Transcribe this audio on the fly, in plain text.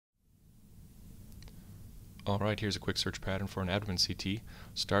Alright, here's a quick search pattern for an abdomen CT,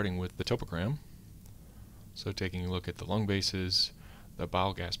 starting with the topogram. So taking a look at the lung bases, the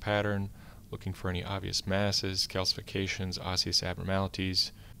bowel gas pattern, looking for any obvious masses, calcifications, osseous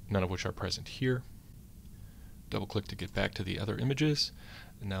abnormalities, none of which are present here. Double click to get back to the other images,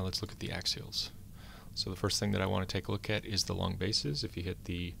 and now let's look at the axials. So the first thing that I want to take a look at is the lung bases. If you hit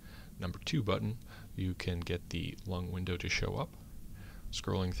the number 2 button, you can get the lung window to show up.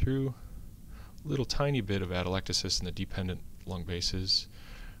 Scrolling through, little tiny bit of atelectasis in the dependent lung bases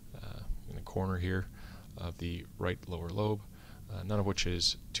in the corner here of the right lower lobe, none of which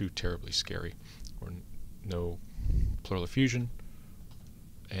is too terribly scary, or no pleural effusion,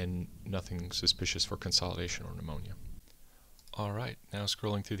 and nothing suspicious for consolidation or pneumonia. Alright, now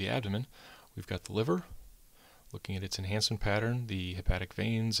scrolling through the abdomen, we've got the liver, looking at its enhancement pattern, the hepatic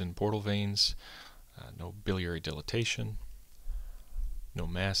veins and portal veins, no biliary dilatation, no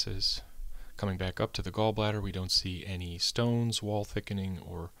masses. Coming back up to the gallbladder, we don't see any stones, wall thickening,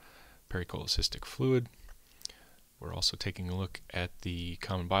 or pericholecystic fluid. We're also taking a look at the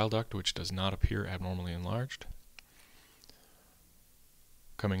common bile duct, which does not appear abnormally enlarged.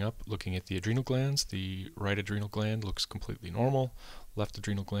 Coming up, looking at the adrenal glands, the right adrenal gland looks completely normal. Left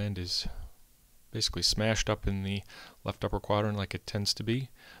adrenal gland is basically smashed up in the left upper quadrant like it tends to be,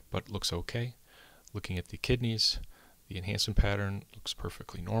 but looks okay. Looking at the kidneys, the enhancement pattern looks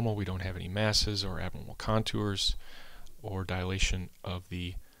perfectly normal. We don't have any masses or abnormal contours or dilation of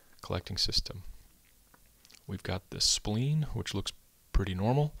the collecting system. We've got the spleen, which looks pretty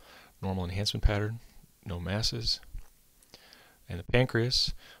normal. Normal enhancement pattern, no masses. And the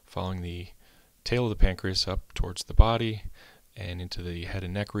pancreas, following the tail of the pancreas up towards the body and into the head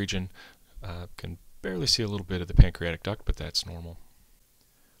and neck region, can barely see a little bit of the pancreatic duct, but that's normal.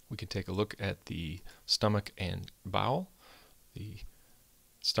 We can take a look at the stomach and bowel. The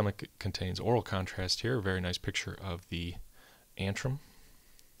stomach contains oral contrast here, a very nice picture of the antrum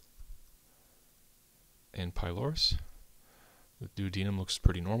and pylorus. The duodenum looks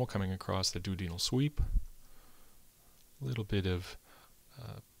pretty normal coming across the duodenal sweep. A little bit of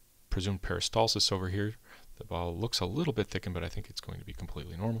presumed peristalsis over here. The bowel looks a little bit thickened, but I think it's going to be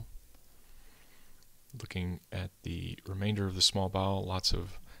completely normal. Looking at the remainder of the small bowel, lots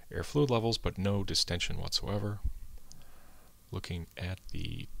of air fluid levels, but no distension whatsoever. Looking at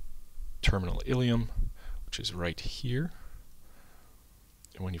the terminal ileum, which is right here.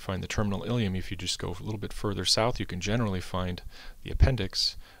 And when you find the terminal ileum, if you just go a little bit further south, you can generally find the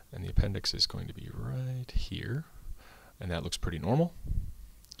appendix, and the appendix is going to be right here, and that looks pretty normal.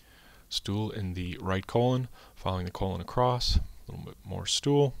 Stool in the right colon, following the colon across, a little bit more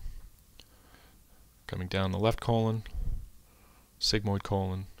stool. Coming down the left colon, sigmoid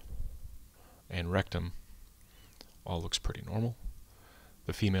colon, and rectum, all looks pretty normal.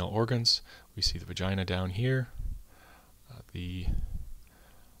 The female organs, we see the vagina down here,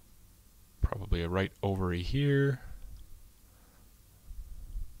 probably a right ovary here,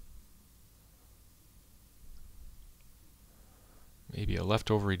 maybe a left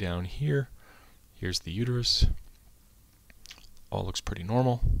ovary down here. Here's the uterus. All looks pretty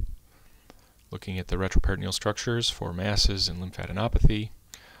normal. Looking at the retroperitoneal structures for masses and lymphadenopathy,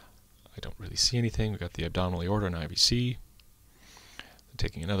 I don't really see anything. We've got the abdominal aorta and IVC.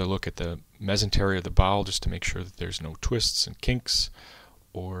 Taking another look at the mesentery of the bowel just to make sure that there's no twists and kinks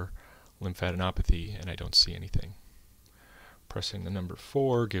or lymphadenopathy, and I don't see anything. Pressing the number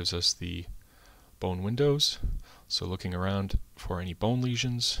 4 gives us the bone windows. So looking around for any bone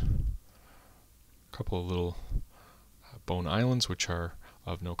lesions, a couple of little bone islands which are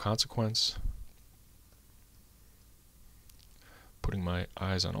of no consequence. Putting my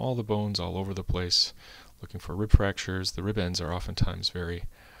eyes on all the bones all over the place, looking for rib fractures. The rib ends are oftentimes very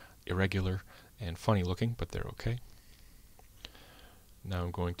irregular and funny looking, but they're okay. Now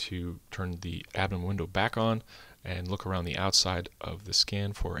I'm going to turn the abdomen window back on and look around the outside of the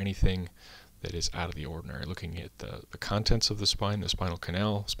scan for anything that is out of the ordinary. Looking at the contents of the spine, the spinal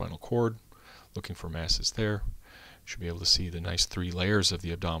canal, spinal cord, looking for masses there. Should be able to see the nice 3 layers of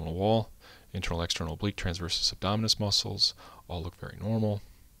the abdominal wall. Internal, external oblique, transversus abdominis muscles all look very normal.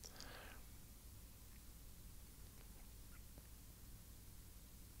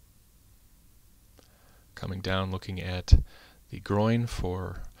 Coming down, looking at the groin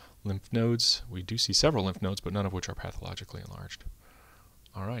for lymph nodes. We do see several lymph nodes, but none of which are pathologically enlarged.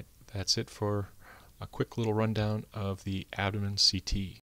 Alright, that's it for a quick little rundown of the abdomen CT.